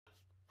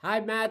Hi,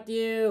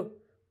 Matthew.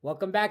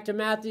 Welcome back to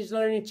Matthew's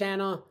Learning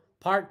Channel,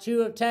 part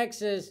 2 of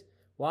Texas.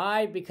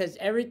 Why? Because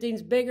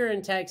everything's bigger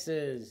in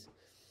Texas.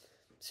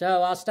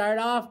 So I'll start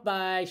off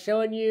by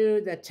showing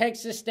you the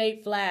Texas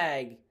state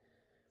flag.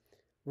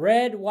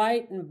 Red,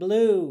 white, and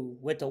blue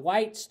with a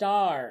white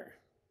star.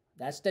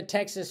 That's the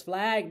Texas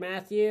flag,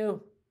 Matthew.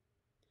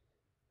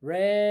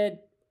 Red,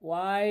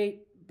 white,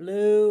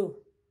 blue,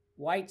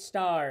 white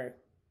star.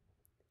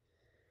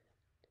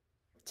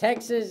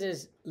 Texas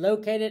is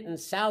located in the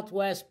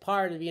southwest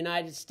part of the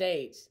United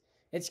States.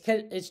 It's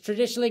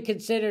traditionally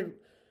considered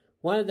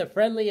one of the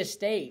friendliest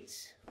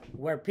states,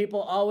 where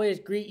people always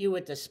greet you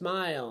with a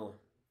smile.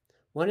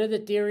 One of the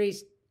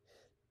theories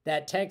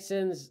that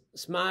Texans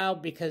smile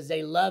because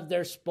they love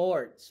their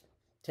sports.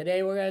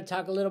 Today we're going to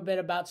talk a little bit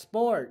about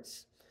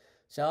sports.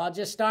 So I'll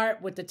just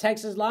start with the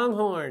Texas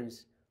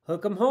Longhorns.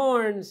 Hook 'em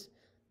horns.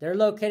 They're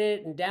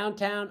located in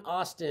downtown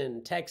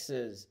Austin,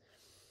 Texas.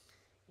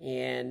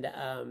 And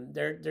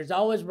there's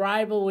always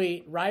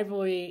rivalry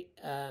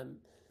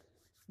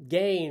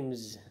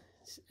games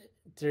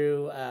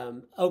through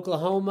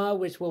Oklahoma,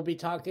 which we'll be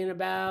talking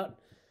about,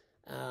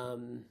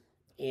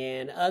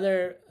 and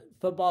other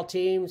football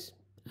teams.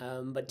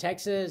 But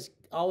Texas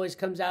always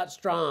comes out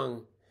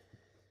strong.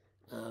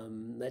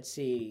 Let's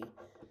see.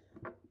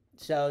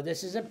 So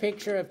this is a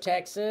picture of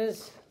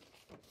Texas.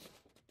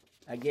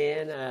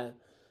 Again,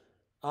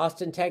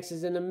 Austin,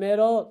 Texas in the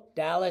middle,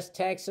 Dallas,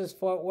 Texas,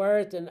 Fort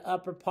Worth in the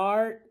upper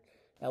part,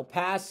 El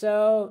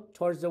Paso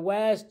towards the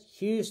west,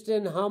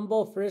 Houston,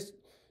 Humble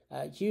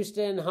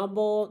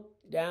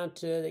down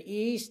to the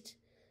east,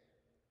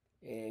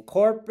 and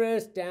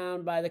Corpus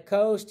down by the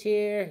coast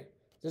here.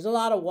 There's a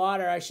lot of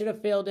water. I should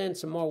have filled in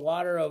some more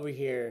water over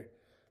here,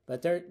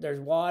 but there's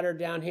water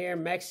down here.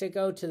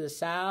 Mexico to the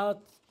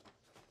south.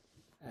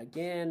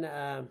 Again,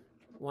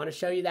 want to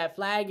show you that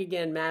flag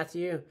again,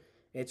 Matthew.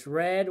 It's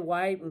red,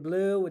 white, and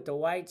blue with the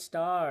white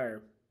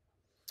star.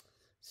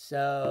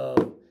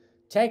 So,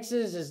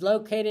 Texas is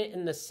located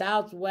in the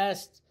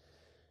southwest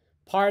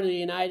part of the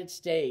United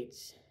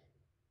States.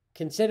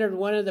 Considered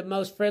one of the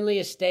most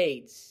friendliest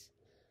states.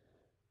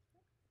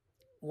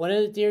 One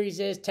of the theories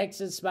is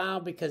Texans smile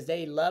because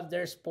they love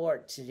their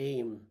sports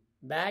team.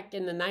 Back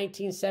in the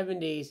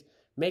 1970s,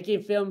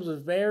 making films was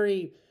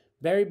very,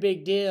 very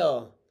big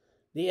deal.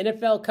 The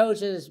NFL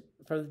coaches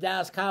from the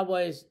Dallas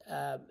Cowboys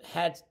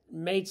had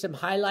made some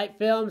highlight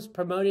films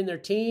promoting their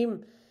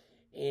team,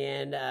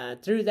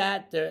 and through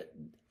that, the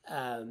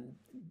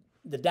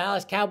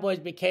Dallas Cowboys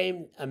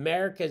became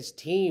America's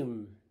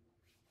team.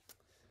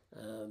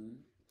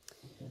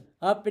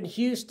 Up in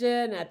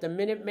Houston at the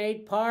Minute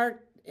Maid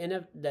Park,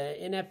 in the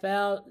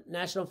NFL,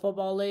 National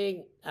Football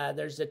League,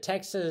 there's the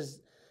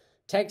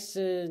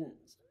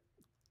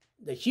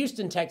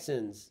Houston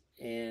Texans,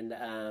 and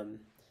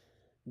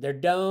their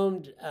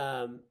domed,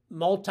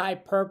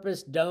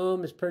 multi-purpose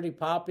dome is pretty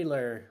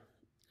popular.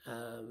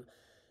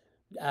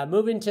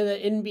 Moving to the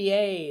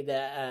NBA,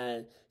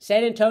 the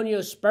San Antonio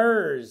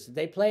Spurs,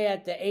 they play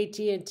at the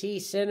AT&T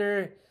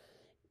Center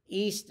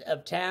east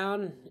of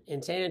town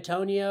in San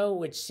Antonio,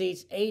 which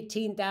seats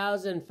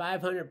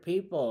 18,500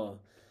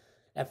 people.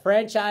 A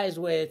franchise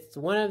with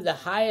one of the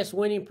highest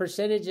winning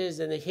percentages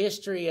in the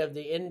history of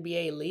the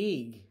NBA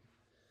league.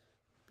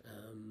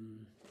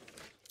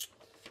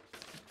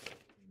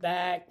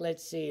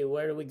 Let's see,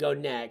 where do we go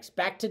next?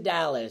 Back to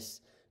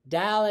Dallas.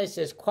 Dallas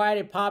is quite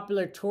a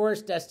popular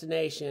tourist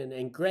destination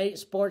and great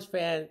for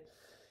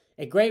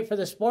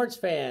the sports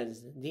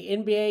fans. The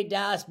NBA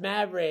Dallas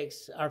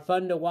Mavericks are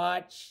fun to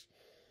watch.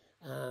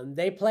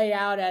 They play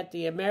out at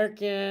the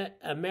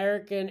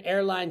American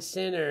Airlines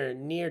Center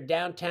near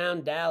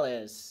downtown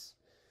Dallas.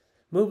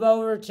 Move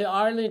over to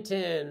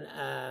Arlington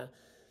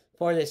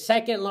for the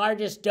second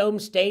largest dome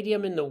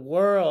stadium in the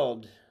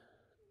world.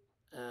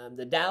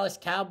 The Dallas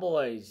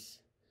Cowboys.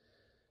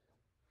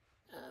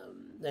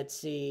 Let's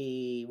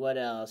see, what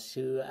else?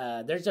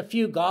 There's a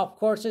few golf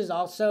courses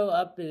also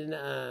up in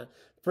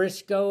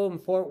Frisco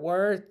and Fort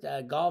Worth.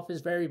 Golf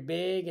is very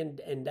big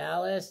in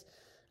Dallas.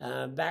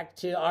 Back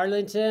to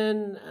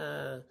Arlington.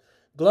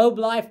 Globe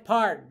Life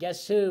Park.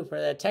 Guess who? For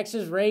the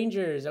Texas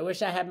Rangers. I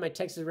wish I had my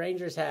Texas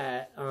Rangers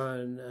hat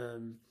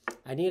on.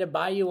 I need to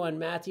buy you one,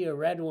 Matthew, a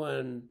red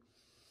one.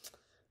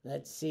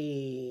 Let's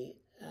see.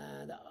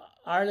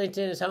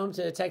 Arlington is home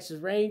to the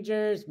Texas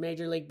Rangers,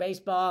 Major League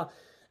Baseball.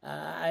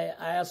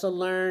 I also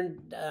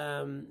learned,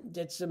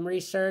 did some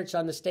research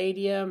on the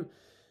stadium,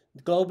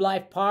 Globe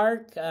Life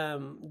Park,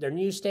 their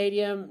new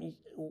stadium.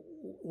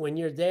 When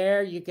you're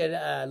there, you could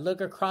look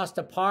across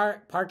the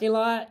parking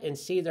lot and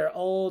see their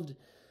old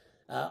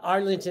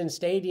Arlington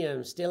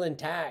Stadium still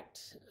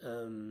intact.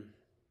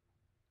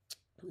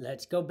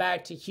 Let's go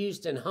back to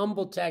Houston,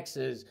 Humble,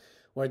 Texas,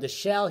 where the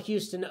Shell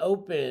Houston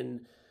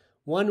Open,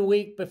 1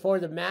 week before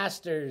the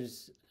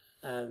Masters,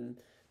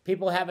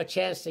 people have a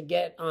chance to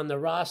get on the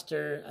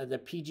roster of the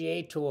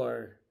PGA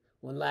Tour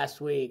one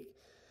last week.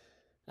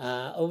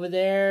 Over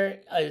there,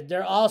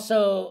 they're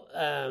also,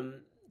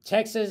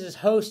 Texas is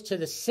host to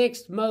the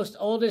 6th most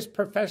oldest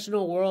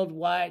professional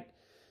worldwide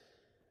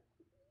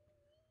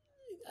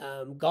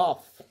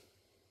golf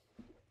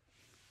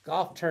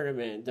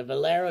tournament, the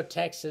Valero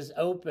Texas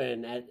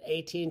Open at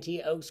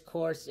AT&T Oaks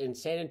Course in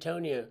San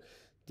Antonio.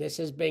 This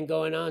has been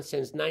going on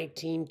since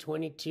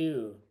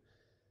 1922.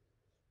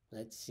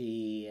 Let's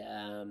see.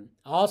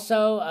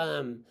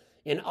 Also,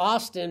 in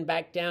Austin,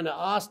 back down to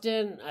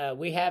Austin,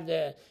 we have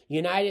the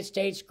United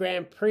States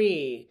Grand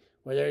Prix,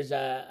 where there's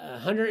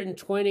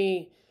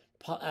 120,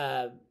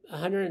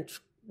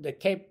 the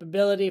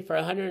capability for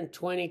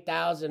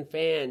 120,000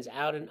 fans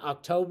out in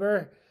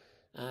October.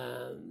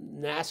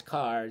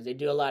 NASCAR, they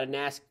do a lot of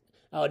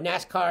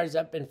NASCAR is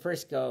up in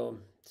Frisco.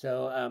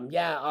 So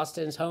yeah,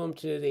 Austin's home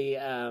to the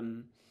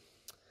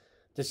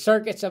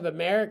Circuits of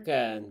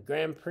America,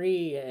 Grand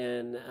Prix,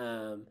 and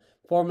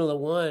Formula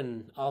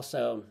One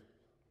also.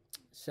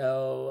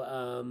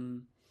 So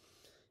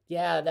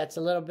yeah, that's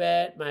a little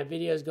bit. My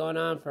video is going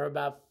on for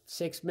about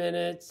 6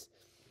 minutes.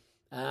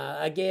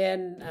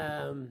 Again,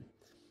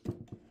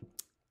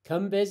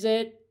 come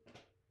visit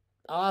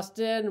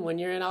Austin. When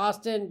you're in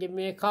Austin, give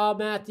me a call,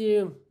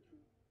 Matthew.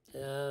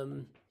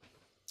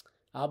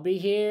 I'll be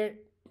here.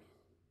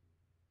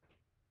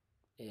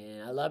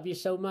 And I love you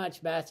so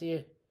much,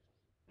 Matthew.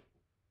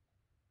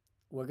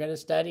 We're going to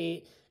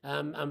study.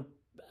 I'm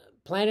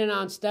planning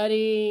on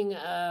studying,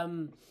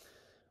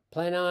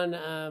 plan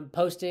on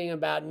posting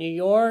about New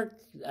York,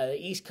 the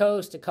East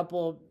Coast, a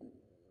couple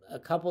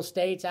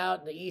states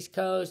out in the East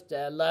Coast.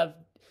 I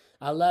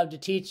love to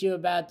teach you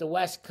about the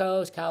West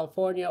Coast,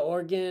 California,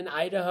 Oregon,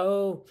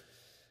 Idaho.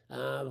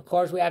 Of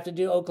course, we have to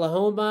do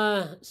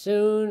Oklahoma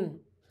soon,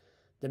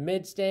 the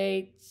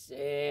mid-states.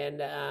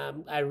 And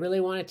I really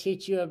want to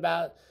teach you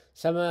about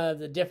some of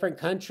the different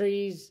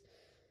countries.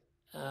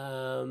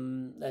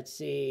 Let's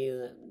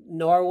see,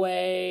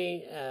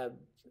 Norway,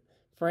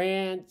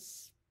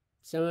 France,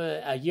 some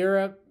of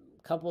Europe,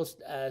 a couple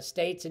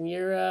states in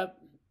Europe.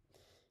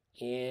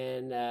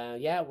 And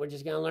yeah, we're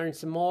just going to learn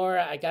some more.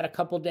 I got a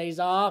couple days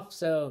off,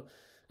 so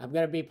I'm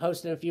going to be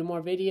posting a few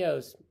more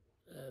videos.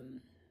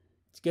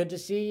 It's good to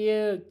see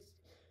you.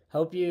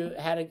 Hope you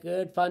had a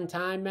good, fun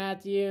time,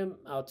 Matthew.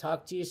 I'll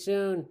talk to you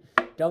soon.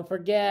 Don't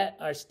forget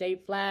our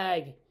state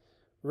flag,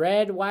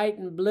 red, white,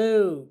 and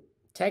blue.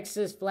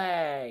 Texas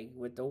flag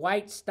with the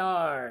white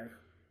star.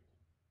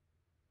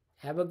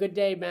 Have a good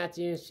day,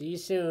 Matthew. See you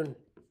soon.